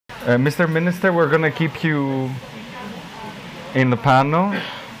Mr. Minister, we're going to keep you in the panel,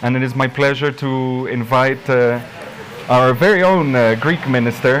 and it is my pleasure to invite our very own Greek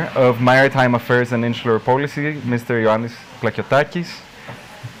Minister of Maritime Affairs and Insular Policy, Mr. Ioannis Plakiotakis.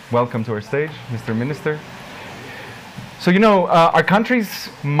 Welcome to our stage, Mr. Minister. So, our countries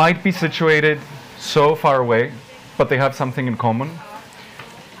might be situated so far away, but they have something in common.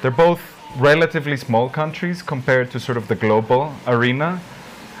 They're both relatively small countries compared to sort of the global arena,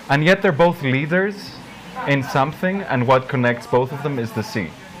 and yet they're both leaders in something, and what connects both of them is the sea.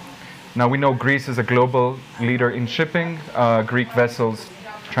 Now, we know Greece is a global leader in shipping. Greek vessels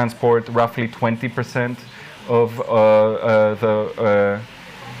transport roughly 20% of the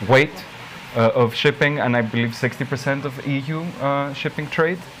weight of shipping, and I believe 60% of EU shipping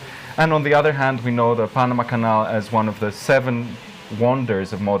trade. And on the other hand, we know the Panama Canal as one of the 7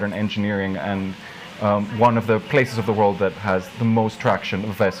 wonders of modern engineering, and one of the places of the world that has the most traction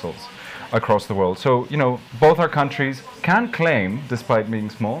of vessels across the world. So, both our countries can claim, despite being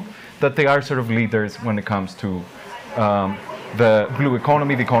small, that they are sort of leaders when it comes to the blue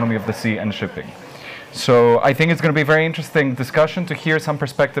economy, the economy of the sea, and shipping. So I think it's going to be a very interesting discussion to hear some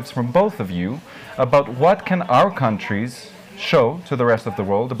perspectives from both of you about what can our countries show to the rest of the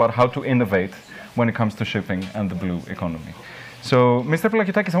world about how to innovate when it comes to shipping and the blue economy. So, Mr.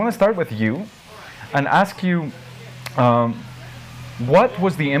 Plakiotakis, I want to start with you and ask you, what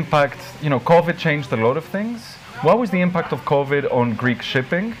was the impact? COVID changed a lot of things. What was the impact of COVID on Greek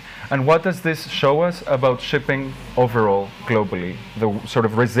shipping? And what does this show us about shipping overall, globally? The sort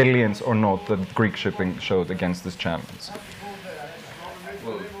of resilience or not that Greek shipping showed against this challenge?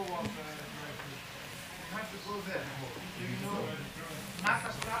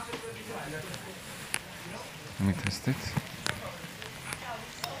 Let me test it.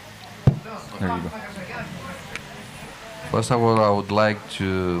 There you go. First of all, I would like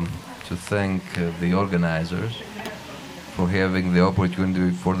to thank the organizers for having the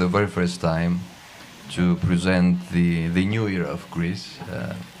opportunity for the very first time to present the new era of Greece,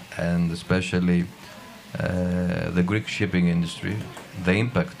 and especially the Greek shipping industry, the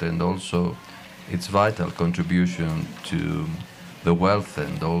impact and also its vital contribution to the wealth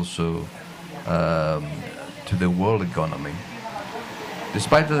and also to the world economy.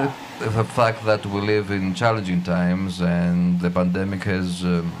 Despite the fact that we live in challenging times and the pandemic has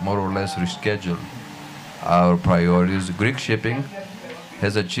more or less rescheduled our priorities, Greek shipping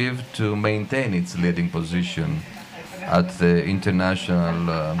has achieved to maintain its leading position at the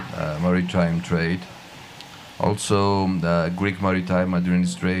international maritime trade. Also, Greek Maritime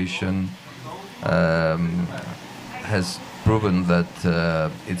Administration has proven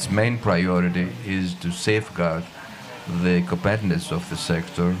that its main priority is to safeguard the competitiveness of the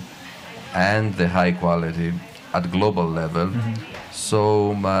sector and the high quality at global level.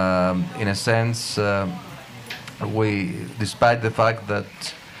 So, in a sense, despite the fact that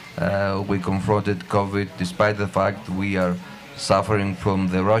we confronted COVID, despite the fact we are suffering from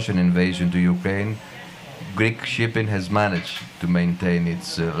the Russian invasion to Ukraine, Greek shipping has managed to maintain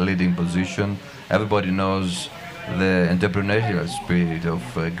its leading position. Everybody knows the entrepreneurial spirit of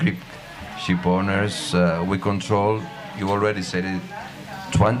Greek ship owners. We control, you already said it,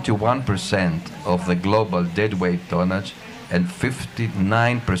 21% of the global deadweight tonnage and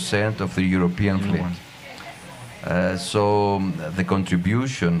 59% of the European fleet. So the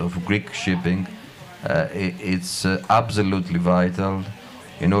contribution of Greek shipping, it's absolutely vital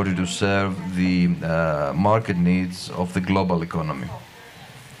in order to serve the market needs of the global economy.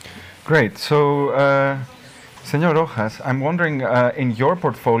 Great. So, Senor Rojas, I'm wondering, in your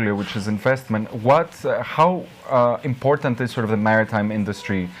portfolio, which is investment, how important is sort of the maritime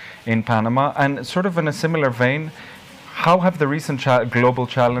industry in Panama? And sort of in a similar vein, how have the recent global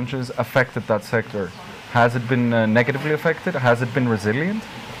challenges affected that sector? Has it been negatively affected? Has it been resilient?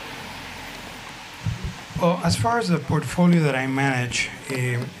 Well, as far as the portfolio that I manage,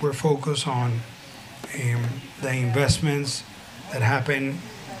 we're focused on the investments that happen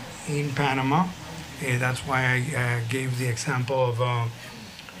in Panama. That's why I gave the example of,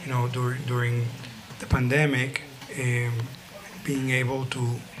 during the pandemic, being able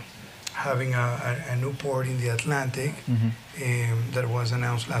to having a new port in the Atlantic that was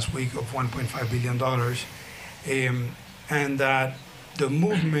announced last week of $1.5 billion, and that the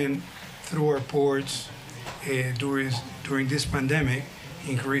movement through our ports during this pandemic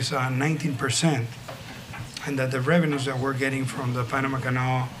increased 19%, and that the revenues that we're getting from the Panama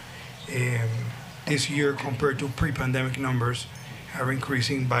Canal this year compared to pre-pandemic numbers are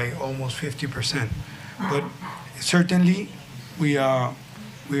increasing by almost 50%. But certainly we are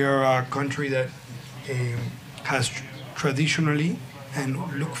a country that has traditionally and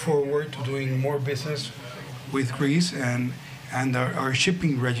look forward to doing more business with Greece, and our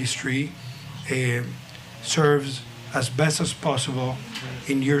shipping registry serves as best as possible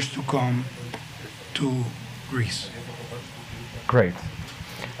in years to come to Greece. Great.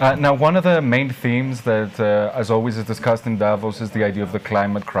 Now, one of the main themes that, as always, is discussed in Davos is the idea of the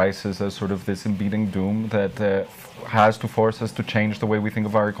climate crisis as sort of this impending doom that has to force us to change the way we think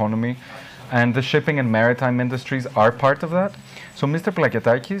of our economy. And the shipping and maritime industries are part of that. So, Mr.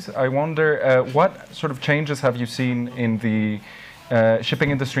 Plakiatakis, I wonder what sort of changes have you seen in the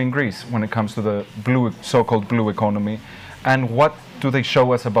shipping industry in Greece when it comes to the so-called blue economy, and what do they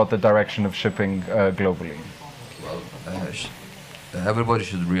show us about the direction of shipping globally? Well, everybody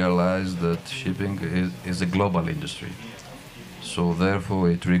should realize that shipping is a global industry. So therefore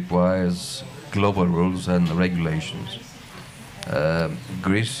it requires global rules and regulations.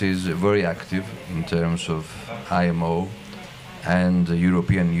 Greece is very active in terms of IMO and the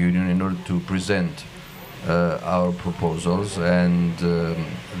European Union in order to present our proposals, and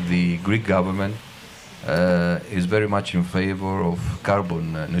the Greek government is very much in favor of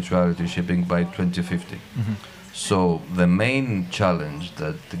carbon neutrality shipping by 2050. Mm-hmm. So the main challenge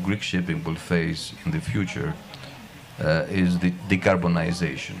that the Greek shipping will face in the future is the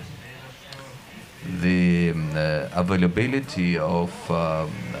decarbonization. The availability of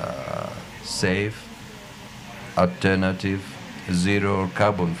safe, alternative, zero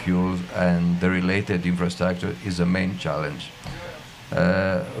carbon fuels and the related infrastructure is a main challenge.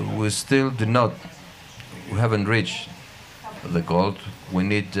 We haven't reached the goal. We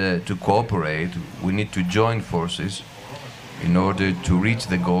need to cooperate, we need to join forces in order to reach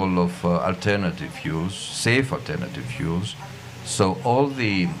the goal of alternative fuels, safe alternative fuels. So all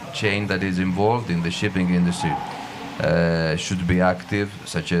the chain that is involved in the shipping industry should be active,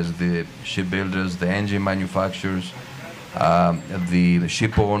 such as the shipbuilders, the engine manufacturers, the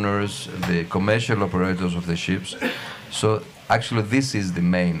ship owners, the commercial operators of the ships. So actually this is the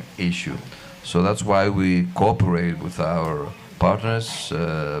main issue. So that's why we cooperate with our partners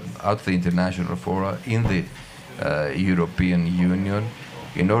at the international fora in the European Union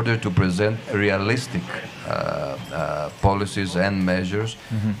in order to present realistic policies and measures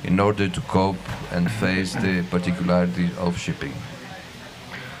in order to cope and face the particularities of shipping.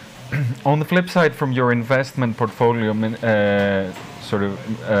 On the flip side, from your investment portfolio,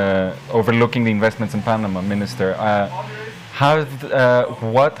 overlooking the investments in Panama, Minister,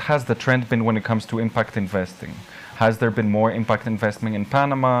 what has the trend been when it comes to impact investing? Has there been more impact investing in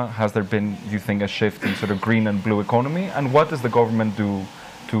Panama? Has there been, you think, a shift in sort of green and blue economy? And what does the government do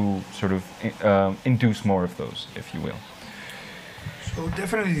to sort of induce more of those, if you will? So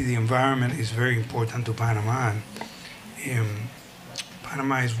definitely the environment is very important to Panama. And,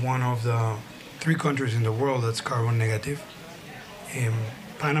 Panama is one of the 3 countries in the world that's carbon negative.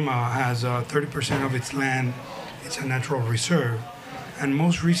 Panama has 30% of its land. It's a natural reserve. And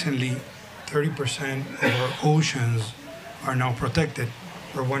most recently, 30% of our oceans are now protected.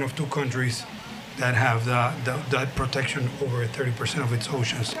 We're one of 2 countries that have that protection over 30% of its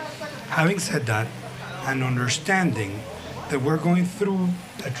oceans. Having said that, and understanding that we're going through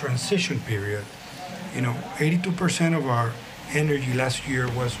a transition period, 82% of our energy last year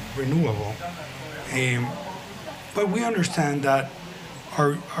was renewable. But we understand that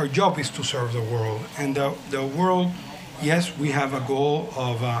our job is to serve the world. And the world, yes, we have a goal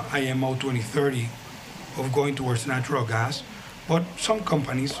of IMO 2030 of going towards natural gas. But some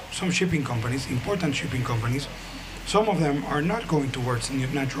companies, some shipping companies, important shipping companies, some of them are not going towards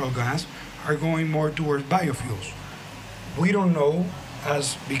natural gas, are going more towards biofuels. We don't know,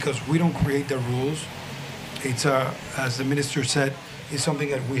 because we don't create the rules. It's, as the minister said, it's something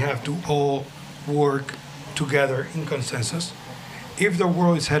that we have to all work together in consensus. If the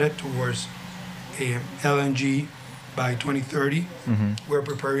world is headed towards LNG by 2030, we're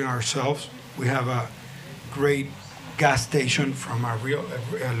preparing ourselves. We have a great gas station from a real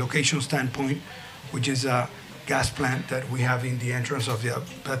location standpoint, which is a gas plant that we have in the entrance of the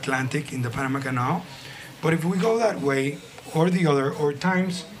Atlantic in the Panama Canal. But if we go that way or the other, or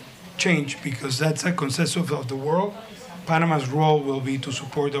times change, because that's a consensus of the world, Panama's role will be to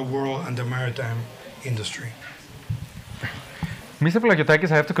support the world and the maritime industry. Mr.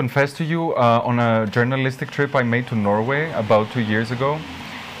 Plakiatakis, I have to confess to you, on a journalistic trip I made to Norway about 2 years ago,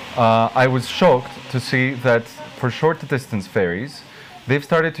 I was shocked to see that for short distance ferries, they've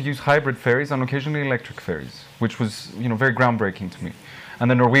started to use hybrid ferries and occasionally electric ferries, which was, very groundbreaking to me. And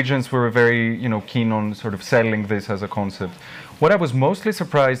the Norwegians were very, keen on sort of selling this as a concept. What I was mostly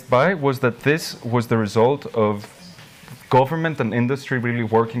surprised by was that this was the result of government and industry really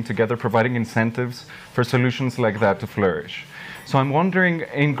working together, providing incentives for solutions like that to flourish. So I'm wondering,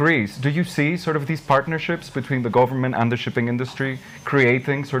 in Greece, do you see sort of these partnerships between the government and the shipping industry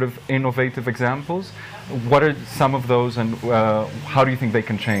creating sort of innovative examples? What are some of those, and how do you think they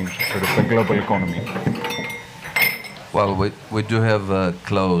can change sort of the global economy? Well, we do have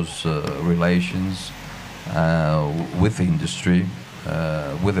close relations with the industry,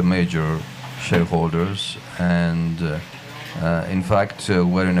 with the major shareholders, and in fact,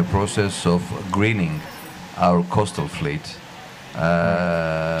 we're in a process of greening our coastal fleet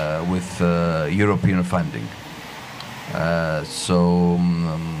with European funding.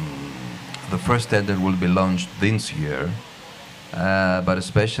 The first tender will be launched this year, but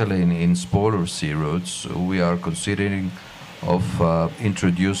especially in smaller sea routes, we are considering of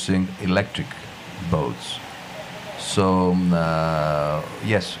introducing electric boats. So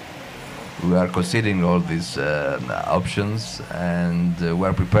yes, we are considering all these options, and we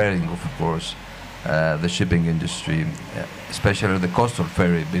are preparing, of course, the shipping industry, especially the coastal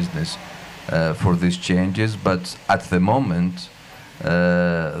ferry business, for these changes. But at the moment,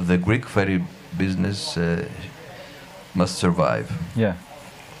 the Greek ferry business must survive. Yeah,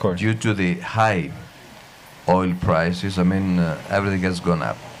 of course. Due to the high oil prices, I mean, everything has gone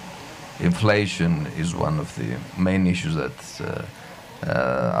up. Inflation is one of the main issues that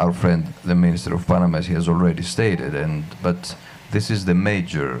our friend, the Minister of Panama, has already stated. But this is the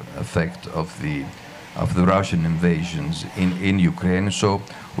major effect of the Russian invasions in Ukraine. So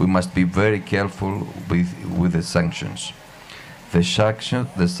we must be very careful with the sanctions.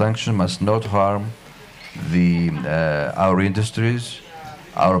 The sanction must not harm our industries,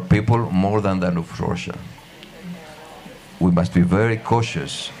 our people, more than that of Russia. We must be very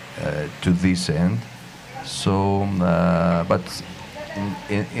cautious to this end. So, but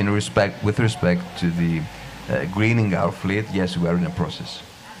with respect to the greening our fleet, yes, we are in a process.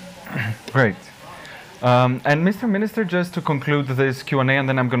 Great. And Mr. Minister, just to conclude this Q&A, and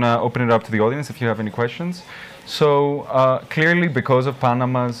then I'm going to open it up to the audience if you have any questions. So clearly, because of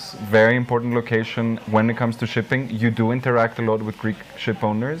Panama's very important location when it comes to shipping, you do interact a lot with Greek ship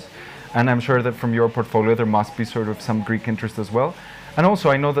owners. And I'm sure that from your portfolio, there must be sort of some Greek interest as well. And also,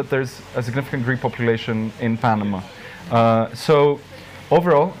 I know that there's a significant Greek population in Panama. So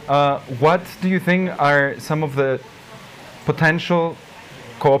overall, what do you think are some of the potential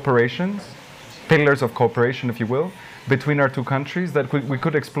cooperations, pillars of cooperation, if you will, between our two countries that we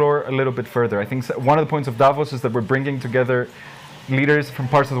could explore a little bit further? I think one of the points of Davos is that we're bringing together leaders from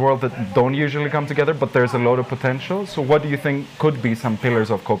parts of the world that don't usually come together, but there's a lot of potential. So what do you think could be some pillars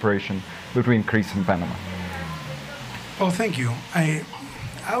of cooperation between Greece and Panama? Well, thank you. I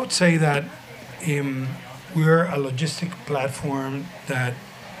would say that we're a logistic platform that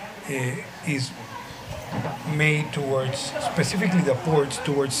is made towards, specifically the ports,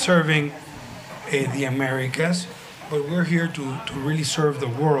 towards serving the Americas, but we're here to really serve the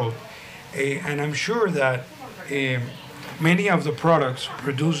world. And I'm sure that many of the products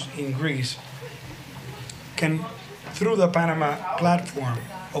produced in Greece can, through the Panama platform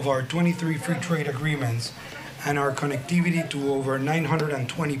of our 23 free trade agreements and our connectivity to over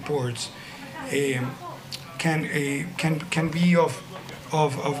 920 ports, can be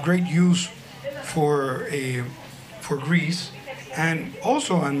of great use for Greece. And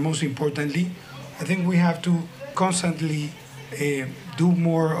also, and most importantly, I think we have to constantly do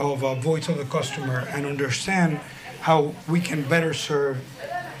more of a voice of the customer and understand how we can better serve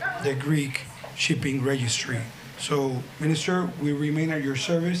the Greek shipping registry. So, Minister, we remain at your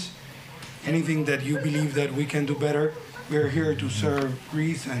service. Anything that you believe that we can do better, we are here to serve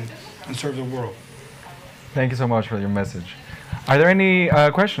Greece and serve the world. Thank you so much for your message. Are there any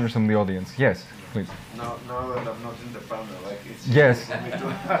questions from the audience? Yes, please. Now that I'm not in the panel, it's yes. easy for me to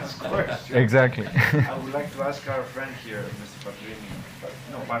ask questions. Exactly. I would like to ask our friend here, Mr.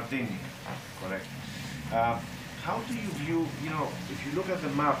 Martini, correct. How do you view, if you look at the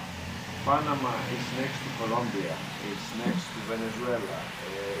map, Panama is next to Colombia, it's next to Venezuela,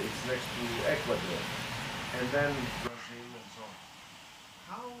 it's next to Ecuador, and then Brazil and so on.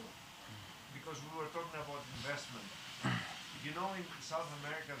 How, because we were talking about investment, in South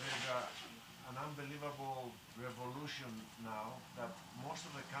America there's an unbelievable revolution now that most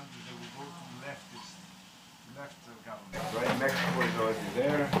of the countries, they will go to left government, right? Mexico is already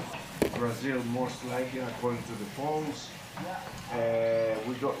there, Brazil most likely according to the polls.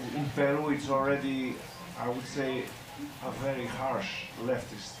 In Peru it's already, I would say, a very harsh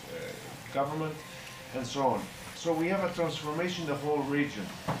leftist government, and so on. So we have a transformation in the whole region.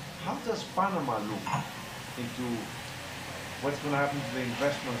 How does Panama look into what's going to happen to the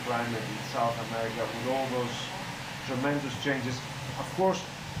investment climate in South America with all those tremendous changes? Of course,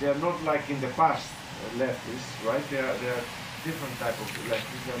 they are not like in the past leftists, right? They are different type of, like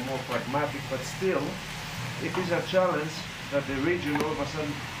these are more pragmatic, but still, it is a challenge that the region all of a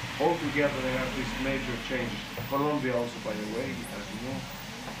sudden, altogether they have these major changes. Colombia also, by the way, as you know,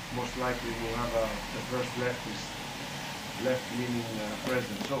 most likely will have the first left-leaning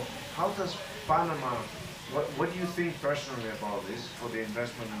president. So how does Panama, what do you think personally about this for the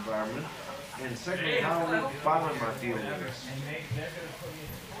investment environment? And secondly, how will Panama deal with this?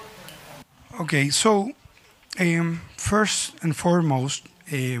 Okay, so first and foremost,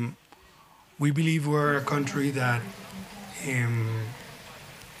 we believe we're a country that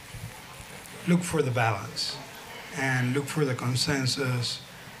look for the balance and look for the consensus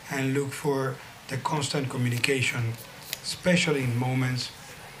and look for the constant communication, especially in moments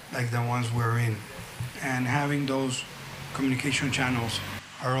like the ones we're in. And having those communication channels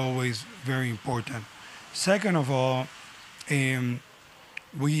are always very important. Second of all, the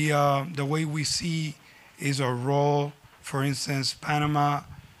way we see is our role. For instance, Panama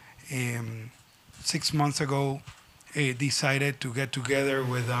 6 months ago decided to get together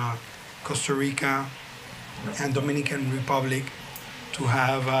with Costa Rica and Dominican Republic to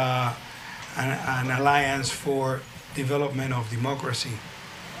have an alliance for development of democracy.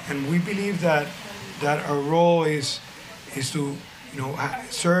 And we believe that our role is to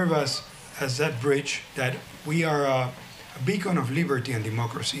serve as that bridge, that we are a beacon of liberty and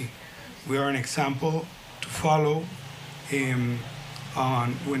democracy. We are an example to follow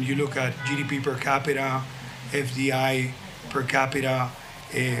on when you look at GDP per capita, FDI per capita.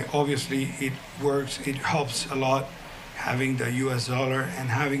 Obviously, it works, it helps a lot having the US dollar and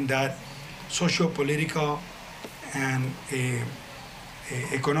having that socio-political and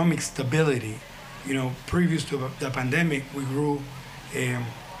economic stability. Previous to the pandemic, we grew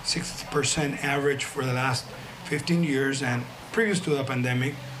 60% average for the last 15 years, and previous to the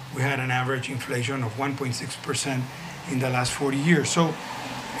pandemic, we had an average inflation of 1.6% in the last 40 years. So,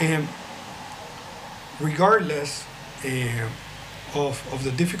 regardless of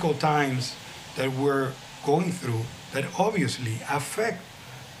the difficult times that we're going through, that obviously affect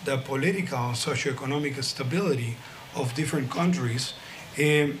the political and socioeconomic stability of different countries,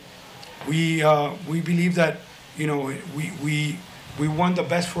 we believe that we want the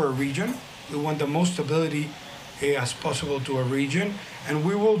best for a region. We want the most stability as possible to a region, and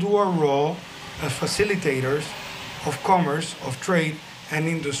we will do our role as facilitators of commerce, of trade and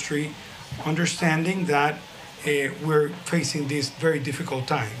industry, understanding that we're facing these very difficult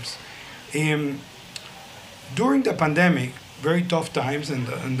times. During the pandemic, very tough times, and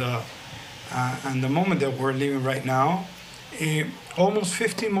the moment that we're living right now, almost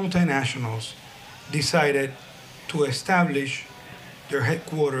 50 multinationals decided to establish their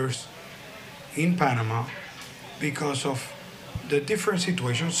headquarters in Panama because of the different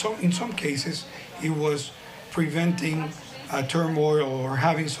situations. So in some cases, it was preventing a turmoil or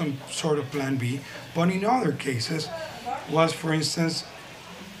having some sort of plan B. But in other cases was, for instance,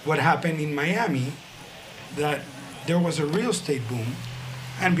 what happened in Miami, that there was a real estate boom,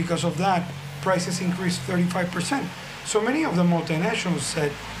 and because of that, prices increased 35%. So many of the multinationals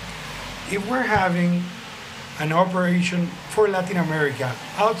said, if we're having an operation for Latin America,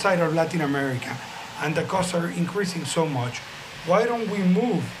 outside of Latin America, and the costs are increasing so much, why don't we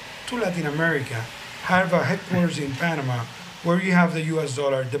move to Latin America, have a headquarters in Panama, where you have the US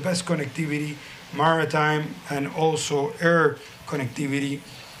dollar, the best connectivity, maritime and also air connectivity,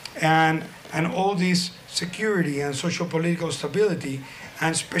 and all this security and social political stability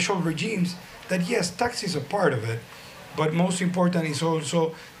and special regimes that, yes, tax is a part of it, but most important is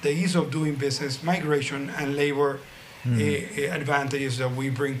also the ease of doing business, migration, and labor advantages that we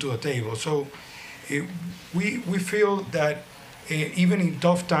bring to the table. So we feel that even in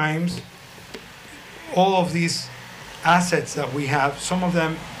tough times, all of these assets that we have, some of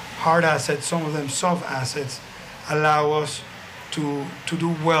them hard assets, some of them soft assets, allow us to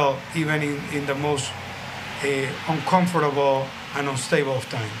do well even in the most uncomfortable and unstable of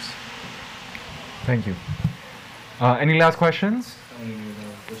times. Thank you. Any last questions?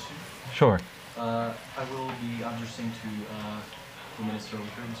 Question. Sure. I will be addressing to the Minister of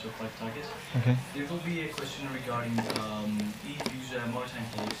Trade, Mr. Takis. Okay. It will be a question regarding EU's maritime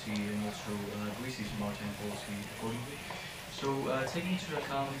policy and also Greece's maritime policy accordingly. So, taking into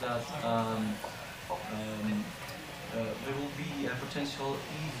account that there will be a potential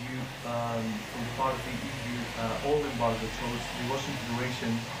EU, from the part of the EU, oil embargo towards the Russian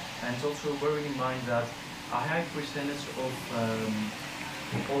Federation, and also bearing in mind that a high percentage of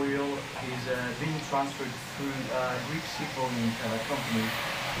oil is being transferred through Greek seafaring company.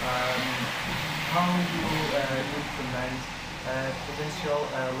 How will you implement potential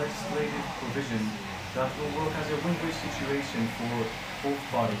legislative provision that will work as a win-win situation for both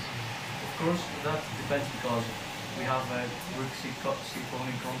parties. Of course, that depends because we have Greek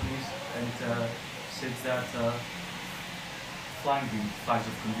seafaring companies and said that flying the flags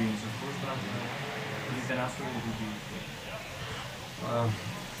of convenience, of course, but you can answer it would be.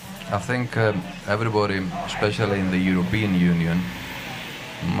 I think everybody, especially in the European Union,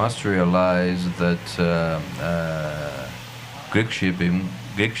 must realize that Greek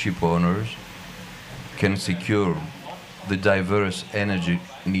ship owners can secure the diverse energy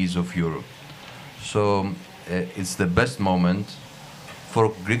needs of Europe. So it's the best moment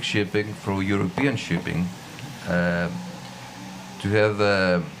for Greek shipping, for European shipping,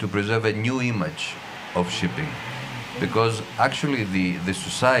 to preserve a new image of shipping, because actually the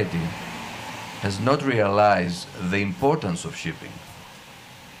society has not realized the importance of shipping.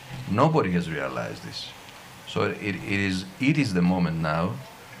 Nobody has realized this. So it is the moment now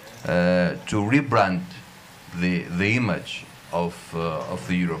to rebrand the image of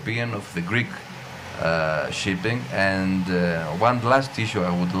the European, of the Greek shipping. And one last issue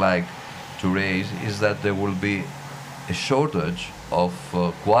I would like to raise is that there will be a shortage of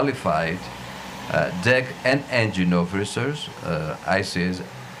qualified deck and engine officers. ICS,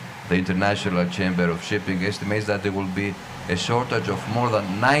 the International Chamber of Shipping, estimates that there will be a shortage of more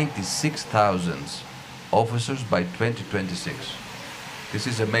than 96,000 officers by 2026. This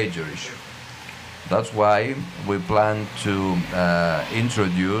is a major issue. That's why we plan to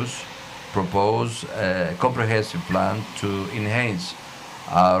propose a comprehensive plan to enhance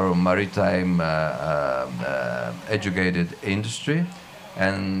our maritime educated industry,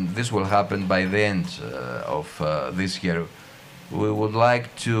 and this will happen by the end of this year. We would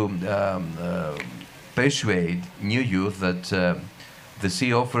like to persuade new youth that the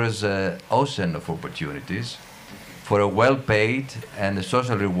sea offers an ocean of opportunities for a well-paid and a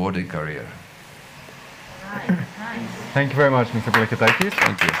socially rewarding career. Thank you very much, Mr. Plakidakis.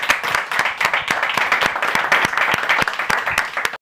 Thank you.